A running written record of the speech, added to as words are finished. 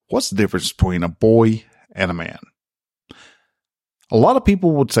what's the difference between a boy and a man? A lot of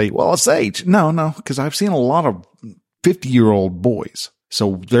people would say, well, it's age. No, because I've seen a lot of 50-year-old boys.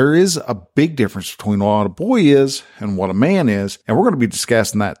 So there is a big difference between what a boy is and what a man is. And we're going to be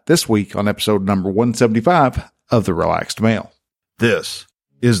discussing that this week on episode number 175 of The Relaxed Male. This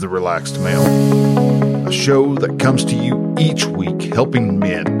is The Relaxed Male, a show that comes to you each week helping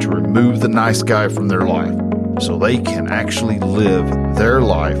men to remove the nice guy from their life so they can actually live their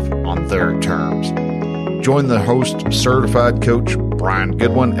life on their terms. Join the host, certified coach Brian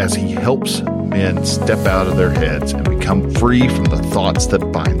Goodwin, as he helps men step out of their heads and become free from the thoughts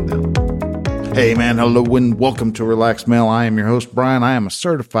that bind them. Hey man, hello and welcome to Relaxed Male. I am your host, Brian. I am a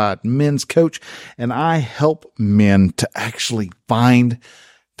certified men's coach, and I help men to actually find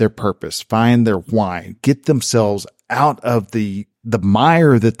their purpose, find their why, get themselves out of the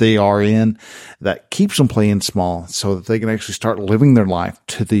mire that they are in that keeps them playing small so that they can actually start living their life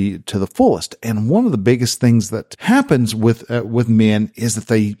to the fullest. And one of the biggest things that happens with men is that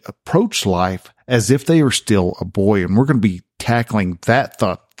they approach life as if they are still a boy. And we're going to be tackling that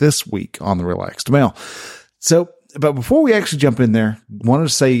thought this week on The Relaxed Male. But before we actually jump in there, I wanted to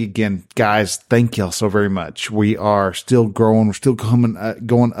say again, guys, thank y'all so very much. We are still growing. We're still going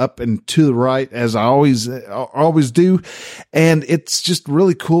up and to the right as I always do. And it's just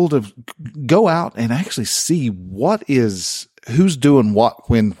really cool to go out and actually see who's doing what,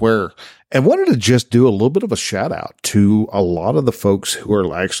 when, where. And wanted to just do a little bit of a shout out to a lot of the folks who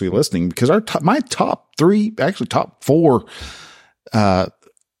are actually listening, because my top four,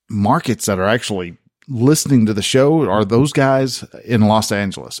 markets that are actually listening to the show are those guys in Los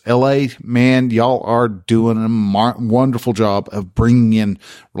Angeles. LA, man, y'all are doing a wonderful job of bringing in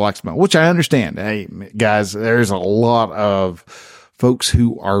Relaxed Male, which I understand. Hey, guys, there's a lot of folks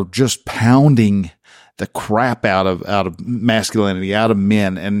who are just pounding the crap out of masculinity, out of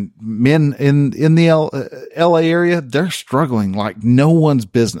men, and men in the LA area, they're struggling like no one's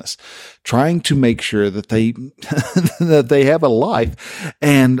business, trying to make sure that they that they have a life,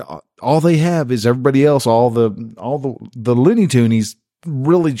 and all they have is everybody else, all the Looney Toonies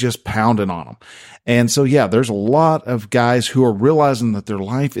really just pounding on them. And so, yeah, there's a lot of guys who are realizing that their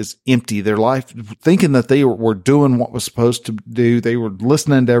life is empty. Their life, thinking that they were doing what was supposed to do. They were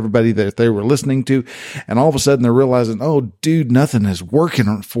listening to everybody that they were listening to. And all of a sudden they're realizing, oh, dude, nothing is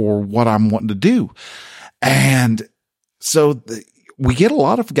working for what I'm wanting to do. And so we get a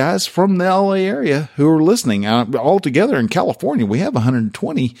lot of guys from the LA area who are listening. All together in California, we have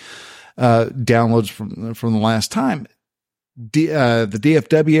 120 downloads from the last time. The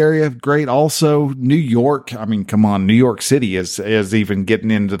DFW area, great. Also, New York. I mean, come on, New York City is even getting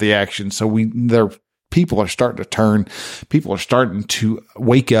into the action. So people are starting to turn. People are starting to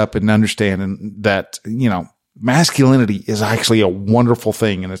wake up and understand that, masculinity is actually a wonderful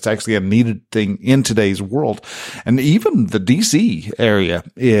thing, and it's actually a needed thing in today's world. And even the DC area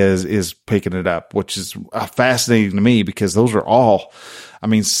is picking it up, which is fascinating to me, because those are all,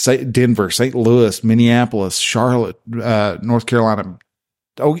 Denver, St. Louis, Minneapolis, Charlotte, North Carolina,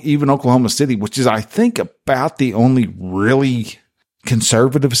 even Oklahoma City, which is, I think, about the only really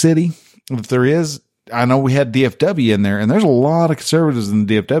conservative city that there is. I know we had DFW in there, and there's a lot of conservatives in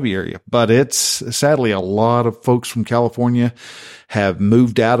the DFW area, but it's sadly a lot of folks from California have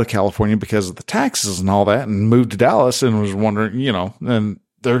moved out of California because of the taxes and all that, and moved to Dallas, and was wondering, and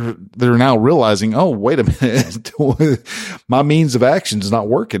they're now realizing, oh, wait a minute, my means of action is not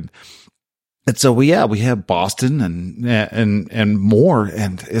working. And so we have Boston and more,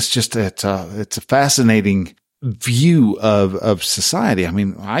 and it's just it's a fascinating view of society. I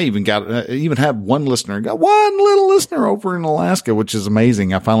mean, I even had one little listener over in Alaska, which is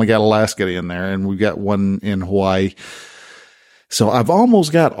amazing. I finally got Alaska in there, and we've got one in Hawaii. So I've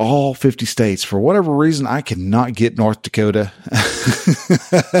almost got all 50 states. For whatever reason, I cannot get North Dakota.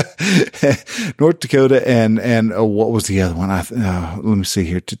 North Dakota and what was the other one? Let me see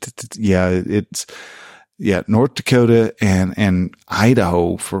here. North Dakota and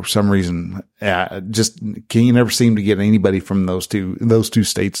Idaho, for some reason, just can you never seem to get anybody from those two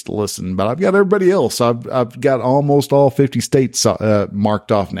states to listen. But I've got everybody else. I've got almost all 50 states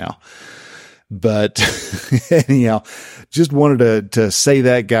marked off now. But anyhow, just wanted to say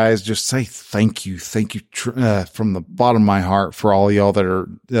that, guys. Just say thank you from the bottom of my heart for all y'all that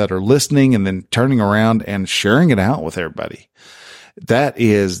are listening and then turning around and sharing it out with everybody. That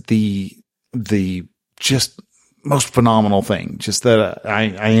is the just most phenomenal thing. Just that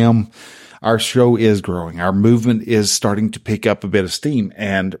our show is growing. Our movement is starting to pick up a bit of steam,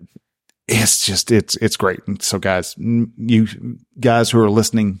 and it's great. And so, guys, you guys who are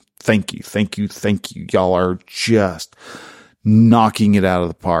listening, thank you. Y'all are just knocking it out of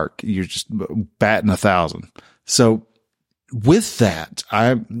the park. You're just batting 1,000. So with that,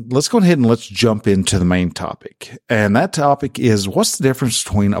 let's go ahead and let's jump into the main topic. And that topic is, what's the difference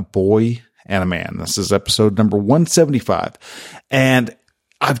between a boy and a man? This is episode number 175. And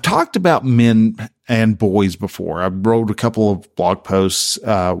I've talked about men and boys before. I wrote a couple of blog posts.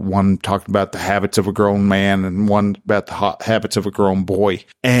 One talked about the habits of a grown man and one about the habits of a grown boy.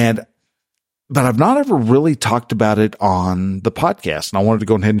 But I've not ever really talked about it on the podcast. And I wanted to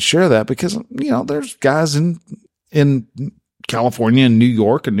go ahead and share that because, there's guys in California and New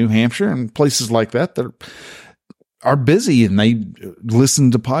York and New Hampshire and places like that are busy and they listen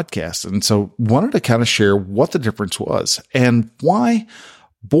to podcasts. And so wanted to kind of share what the difference was and why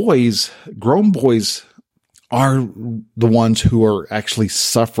grown boys are the ones who are actually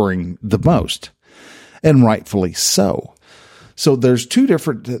suffering the most, and rightfully so. So there's two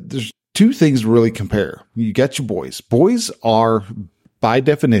things to really compare. You got your boys. Boys are, by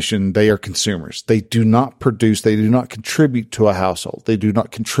definition, they are consumers. They do not produce. They do not contribute to a household. They do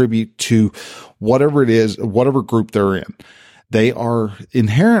not contribute to whatever it is, whatever group they're in. They are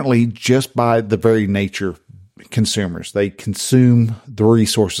inherently, just by the very nature, consumers. They consume the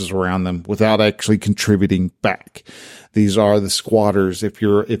resources around them without actually contributing back. These are the squatters. If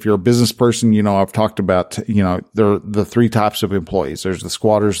you're a business person, I've talked about, there are the three types of employees. There's the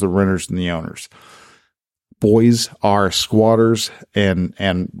squatters, the renters, and the owners. Boys are squatters and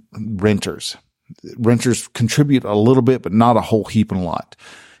renters. Renters contribute a little bit, but not a whole heap and a lot.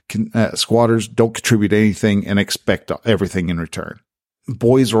 Squatters don't contribute anything and expect everything in return.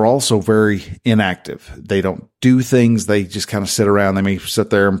 Boys are also very inactive. They don't do things. They just kind of sit around. They may sit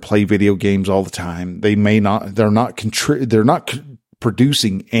there and play video games all the time. They're not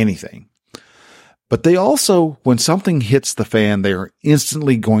producing anything. But they also, when something hits the fan, they are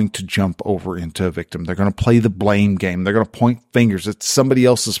instantly going to jump over into a victim. They're going to play the blame game. They're going to point fingers. It's somebody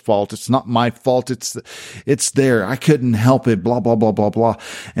else's fault. It's not my fault. It's there. I couldn't help it, blah, blah, blah, blah, blah.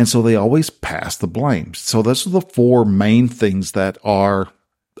 And so they always pass the blame. So those are the four main things that are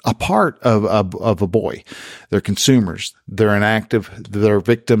a part of a boy. They're consumers. They're inactive. They're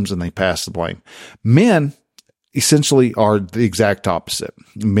victims, and they pass the blame. Men essentially are the exact opposite.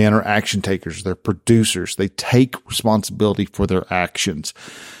 Men are action takers. They're producers. They take responsibility for their actions.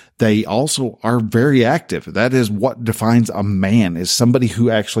 They also are very active. That is what defines a man, is somebody who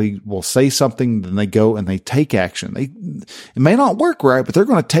actually will say something, then they go and they take action. It may not work right, but they're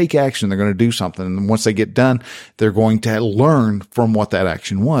going to take action. They're going to do something. And once they get done, they're going to learn from what that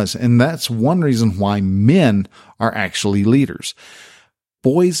action was. And that's one reason why men are actually leaders.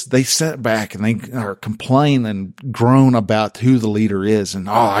 Boys, they sit back and they are complain and groan about who the leader is and,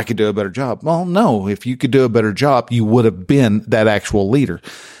 I could do a better job. Well, no, if you could do a better job, you would have been that actual leader.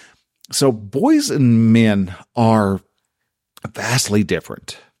 So boys and men are vastly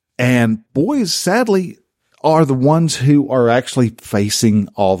different. And boys, sadly, are the ones who are actually facing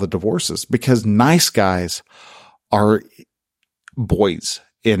all the divorces, because nice guys are boys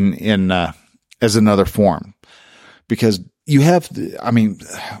in as another form. Because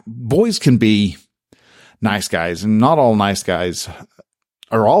boys can be nice guys, and not all nice guys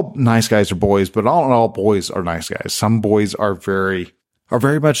are boys, but not all boys are nice guys. Some boys are very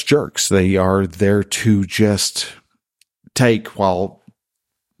much jerks. They are there to just take, while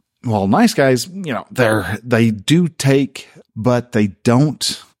nice guys, they do take, but they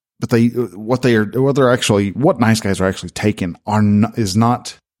don't, what nice guys are actually taking is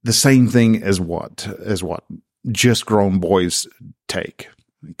not the same thing as what just grown boys take.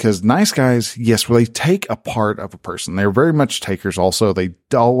 Because nice guys, yes, they take a part of a person. They're very much takers also. They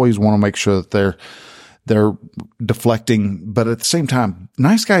always want to make sure that they're deflecting. But at the same time,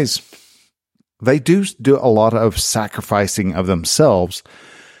 nice guys, they do a lot of sacrificing of themselves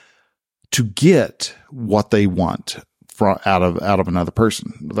to get what they want out of another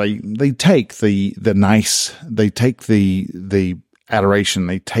person. They take the nice, they take the adoration,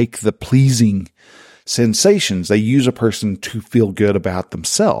 they take the pleasing sensations. They use a person to feel good about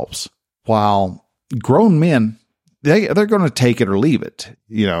themselves, while grown men, they're going to take it or leave it.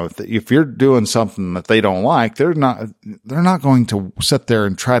 If you're doing something that they don't like, they're not going to sit there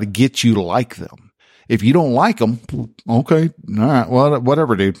and try to get you to like them. If you don't like them, okay, all right, well,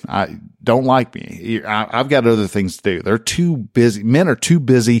 whatever, dude. I don't like me. I've got other things to do. They're too busy. Men are too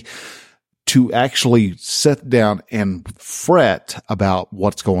busy to actually sit down and fret about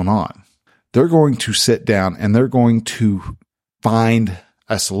what's going on. They're going to sit down and they're going to find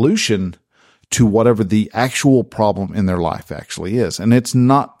a solution to whatever the actual problem in their life actually is. And it's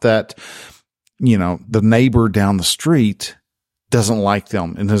not that, the neighbor down the street doesn't like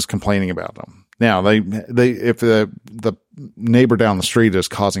them and is complaining about them. Now, if the neighbor down the street is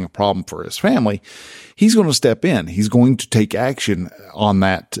causing a problem for his family, he's going to step in. He's going to take action on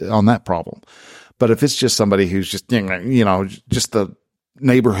that problem. But if it's just somebody who's just, just the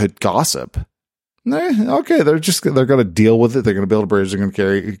neighborhood gossip, okay, they're going to deal with it. They're going to build a bridge. They're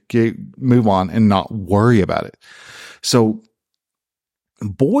going to move on and not worry about it. So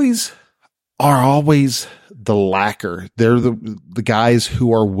boys are always the lacquer. They're the guys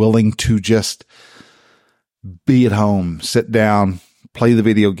who are willing to just be at home, sit down, play the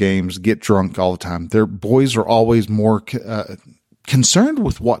video games, get drunk all the time. Their boys are always more concerned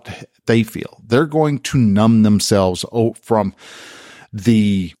with what they feel. They're going to numb themselves from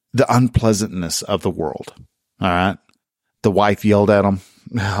the unpleasantness of the world. All right. The wife yelled at them.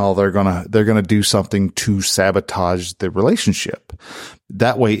 Oh, they're going to do something to sabotage the relationship.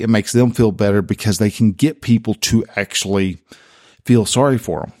 That way it makes them feel better because they can get people to actually feel sorry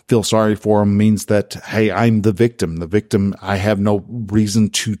for them. Feel sorry for them means that, hey, I'm the victim. The victim, I have no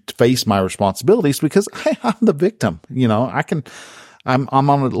reason to face my responsibilities because I'm the victim. I'm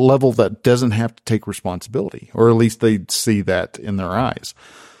on a level that doesn't have to take responsibility, or at least they see that in their eyes.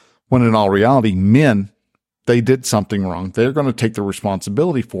 When in all reality, men, they did something wrong. They're going to take the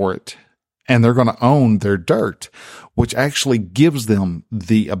responsibility for it, and they're going to own their dirt, which actually gives them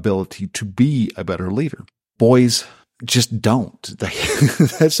the ability to be a better leader. Boys just don't.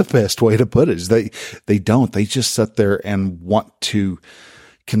 That's the best way to put it. Is they don't. They just sit there and want to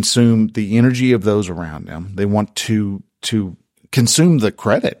consume the energy of those around them. They want to consume the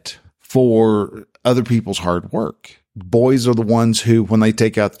credit for other people's hard work. Boys are the ones who, when they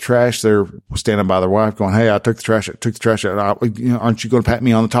take out the trash, they're standing by their wife going, hey, I took the trash out. Aren't you going to pat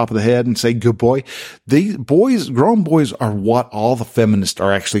me on the top of the head and say, good boy? These boys, grown boys, are what all the feminists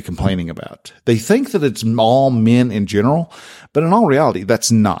are actually complaining about. They think that it's all men in general, but in all reality,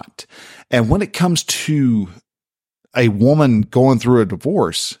 that's not. And when it comes to a woman going through a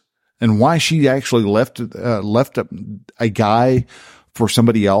divorce and why she actually left a guy for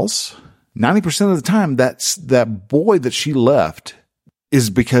somebody else, 90% of the time, that boy that she left is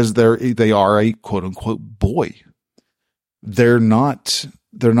because they are a quote unquote boy. They're not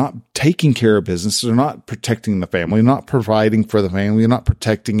taking care of business. They're not protecting the family, not providing for the family, not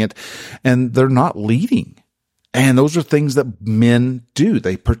protecting it, and they're not leading. And those are things that men do.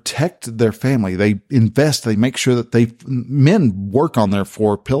 They protect their family. They invest. They make sure that men work on their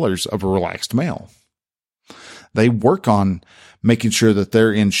 4 pillars of a relaxed male. They work on making sure that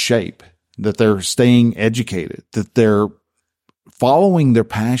they're in shape, that they're staying educated, that they're following their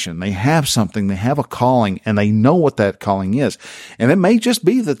passion. They have something, they have a calling, and they know what that calling is. And it may just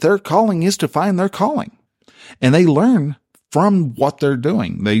be that their calling is to find their calling. And they learn from what they're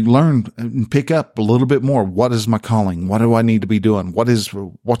doing. They learn and pick up a little bit more. What is my calling? What do I need to be doing?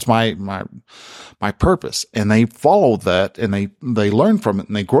 What's my purpose? And they follow that, and they learn from it,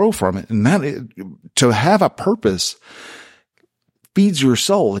 and they grow from it. And to have a purpose feeds your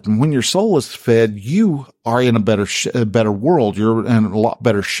soul. And when your soul is fed, you are in a better world. You're in a lot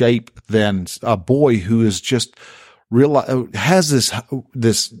better shape than a boy who is just has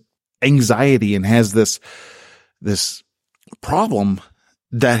this anxiety and has this problem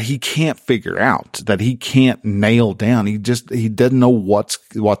that he can't figure out, that he can't nail down. He doesn't know what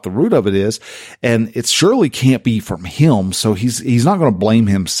the root of it is. And it surely can't be from him. So he's not going to blame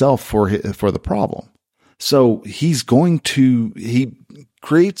himself for the problem. So he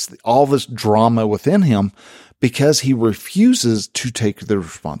creates all this drama within him because he refuses to take the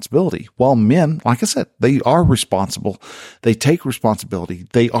responsibility. While men, like I said, they are responsible. They take responsibility.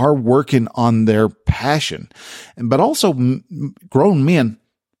 They are working on their passion. But also grown men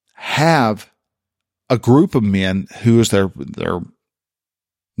have a group of men who is their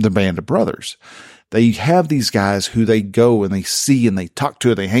band of brothers. They have these guys who they go and they see and they talk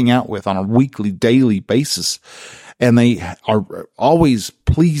to, they hang out with on a weekly, daily basis. And they are always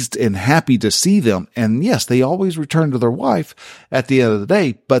pleased and happy to see them. And yes, they always return to their wife at the end of the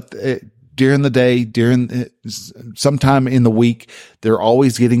day. But during the day, sometime in the week, they're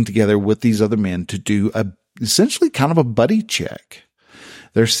always getting together with these other men to do essentially kind of a buddy check.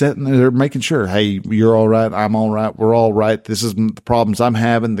 They're making sure, hey, you're all right. I'm all right. We're all right. This is the problems I'm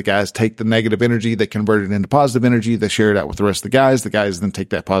having. The guys take the negative energy. They convert it into positive energy. They share it out with the rest of the guys. The guys then take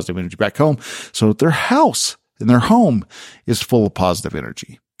that positive energy back home. So their house and their home is full of positive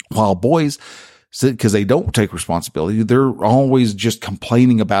energy. While boys, because they don't take responsibility, they're always just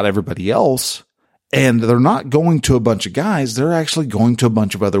complaining about everybody else. And they're not going to a bunch of guys. They're actually going to a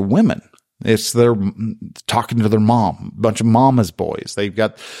bunch of other women. They're talking to their mom, a bunch of mama's boys. They've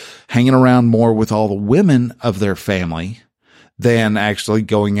got hanging around more with all the women of their family than actually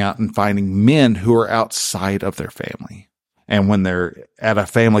going out and finding men who are outside of their family. And when they're at a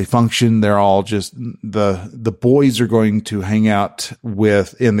family function, they're all just the boys are going to hang out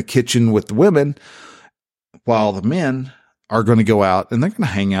in the kitchen with the women, while the men are going to go out and they're going to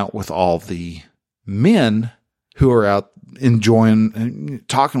hang out with all the men who are out enjoying,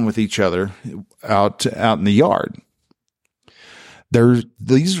 talking with each other out in the yard.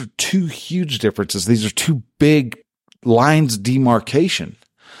 These are two huge differences. These are two big lines of demarcation.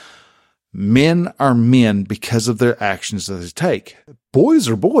 Men are men because of their actions that they take. Boys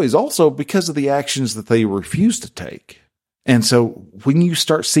are boys also because of the actions that they refuse to take. And so when you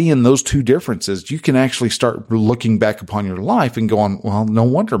start seeing those two differences, you can actually start looking back upon your life and going, well, no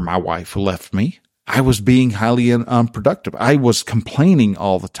wonder my wife left me. I was being highly unproductive. I was complaining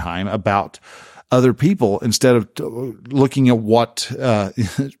all the time about other people instead of looking at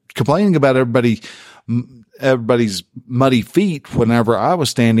complaining about everybody's muddy feet whenever I was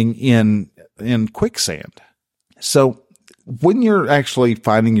standing in quicksand. So when you're actually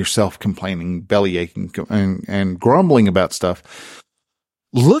finding yourself complaining, belly aching, and grumbling about stuff,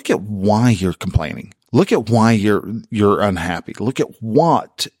 look at why you're complaining. Look at why you're unhappy. Look at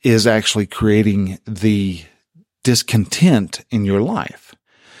what is actually creating the discontent in your life.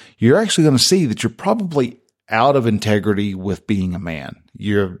 You're actually going to see that you're probably out of integrity with being a man.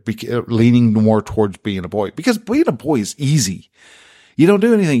 You're leaning more towards being a boy, because being a boy is easy. You don't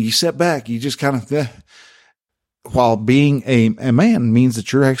do anything. You sit back. You just kind of, while being a man means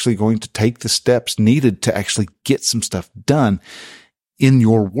that you're actually going to take the steps needed to actually get some stuff done in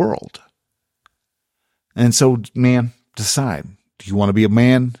your world. And so, man, decide. Do you want to be a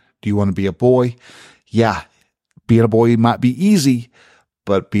man? Do you want to be a boy? Yeah, being a boy might be easy,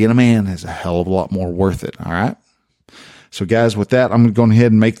 but being a man is a hell of a lot more worth it. All right. So guys, with that, I'm going to go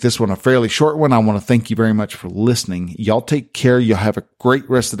ahead and make this one a fairly short one. I want to thank you very much for listening. Y'all take care. Y'all have a great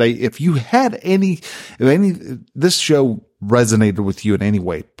rest of the day. If you had this show resonated with you in any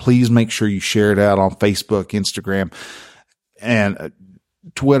way, please make sure you share it out on Facebook, Instagram, and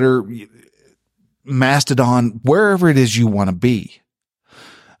Twitter, Mastodon, wherever it is you want to be.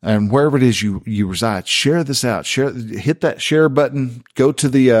 And wherever it is you reside, share this out. Hit that share button. Go to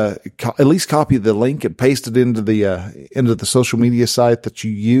the at least copy the link and paste it into the social media site that you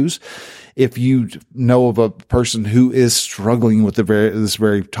use. If you know of a person who is struggling with this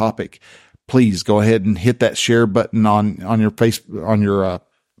very topic, please go ahead and hit that share button on your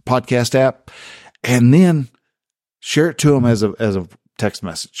podcast app, and then share it to them as a text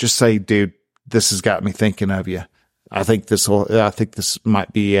message. Just say, dude, this has got me thinking of you. I think this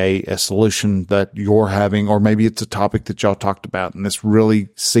might be a solution that you're having, or maybe it's a topic that y'all talked about and this really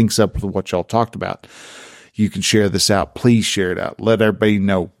syncs up with what y'all talked about. You can share this out. Please share it out. Let everybody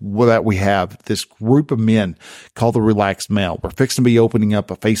know that we have this group of men called the Relaxed Male. We're fixing to be opening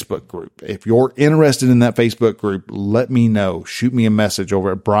up a Facebook group. If you're interested in that Facebook group, let me know. Shoot me a message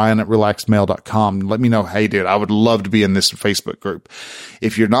over at brian@relaxedmale.com. Let me know, hey, dude, I would love to be in this Facebook group.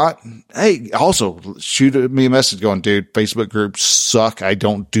 If you're not, hey, also shoot me a message going, dude, Facebook groups suck. I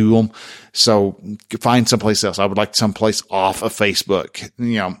don't do them. So find someplace else. I would like someplace off of Facebook.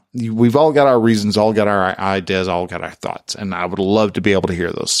 We've all got our reasons, all got our ideas, all got our thoughts, and I would love to be able to hear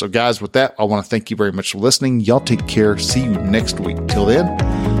those. So guys, with that, I want to thank you very much for listening. Y'all take care. See you next week. Till then,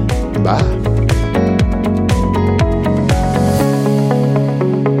 bye.